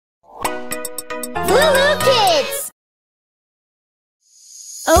LooLoo Kids!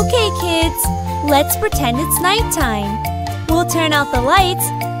 Okay, kids, let's pretend it's nighttime. We'll turn out the lights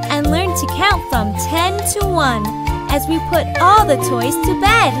and learn to count from 10 to 1 as we put all the toys to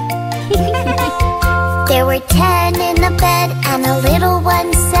bed. There were 10 in the bed and a little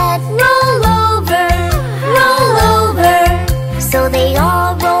one said, "Roll over, roll over." So they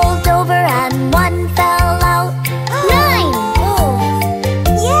all rolled over and one fell out. 9! Oh,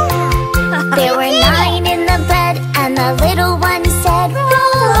 yeah! There were 9 in the bed and the little one said,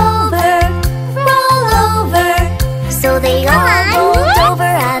 "Roll over, roll over." So they all rolled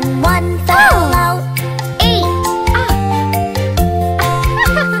over and one fell out. 8!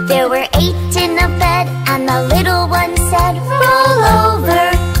 There were 8 in the bed and the little one said, "Roll over,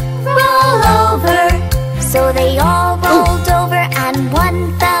 roll over." So they all rolled over and one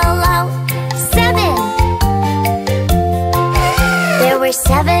fell out. 7! There were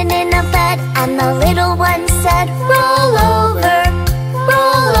 7 in the bed and the little one said, "Roll over,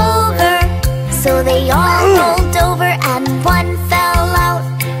 roll over." So they all rolled over and one fell out.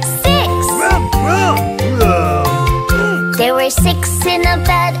 6! There were 6 in the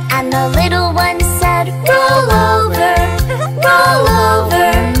bed and the little one said, "Roll over, roll over."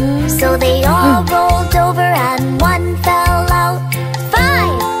 So they all rolled over and one fell out.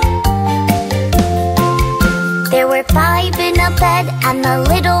 5! There were 5 in a bed and the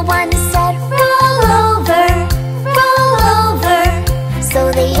little one said, "Roll over, roll over." So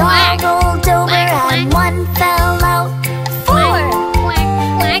they all rolled over and one fell out. 4!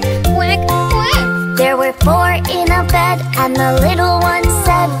 There were 4 in a bed and the little one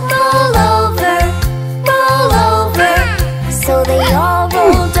said, "Roll over, roll over." So they all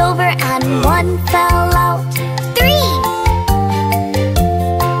rolled over and one fell out. 3!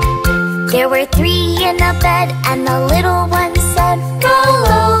 There were 3 in a bed and the little one said, "Roll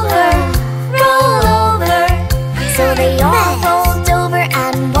over, roll over." So they all rolled over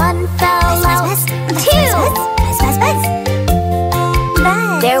and one fell out. 2!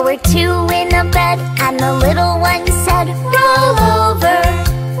 There were 2 in a bed and the little one said, "Roll over,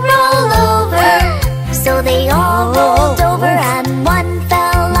 roll over." So they all rolled over and one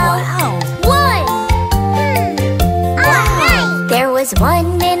fell out. 1! There was 1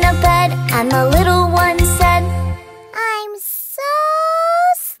 in a bed and the little one said, "I'm so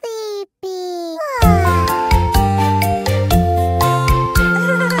sleepy."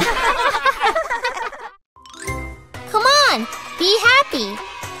 Come on, be happy.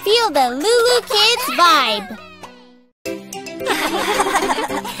 Feel the LooLoo Kids vibe.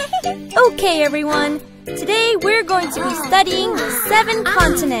 Okay, everyone. Today we're going to be studying the 7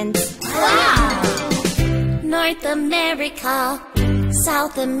 continents. Wow! North America,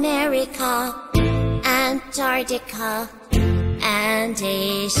 South America, Antarctica, and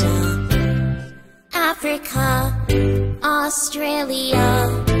Asia. Africa, Australia,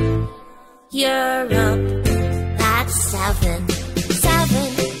 Europe. That's 7. 7.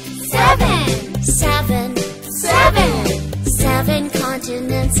 7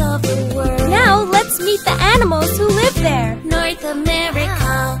 continents of the world. Now let's meet the animals who live there. North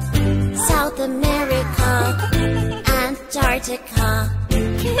America, South America, Antarctica,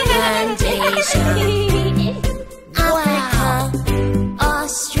 and Asia. Africa,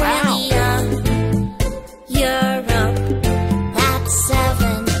 Australia, Europe. That's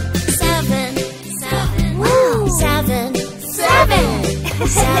 7.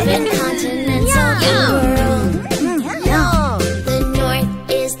 7 continents of the world. The north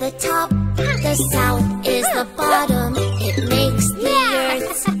is the top, the south is the bottom. It makes the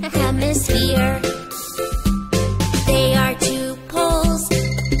Earth's hemisphere. They are 2 poles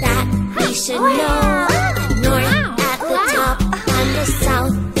that we should know. North at the top and the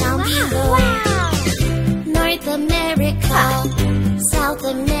south down below. North America, South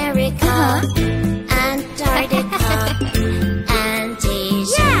America, Antarctica, and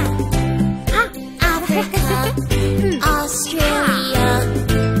Asia. Africa, Australia,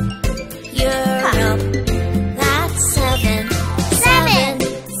 Europe. That's 7.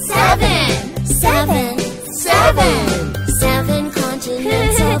 7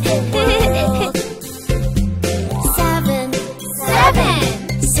 continents of the world.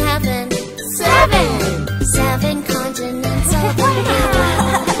 7 continents of the world.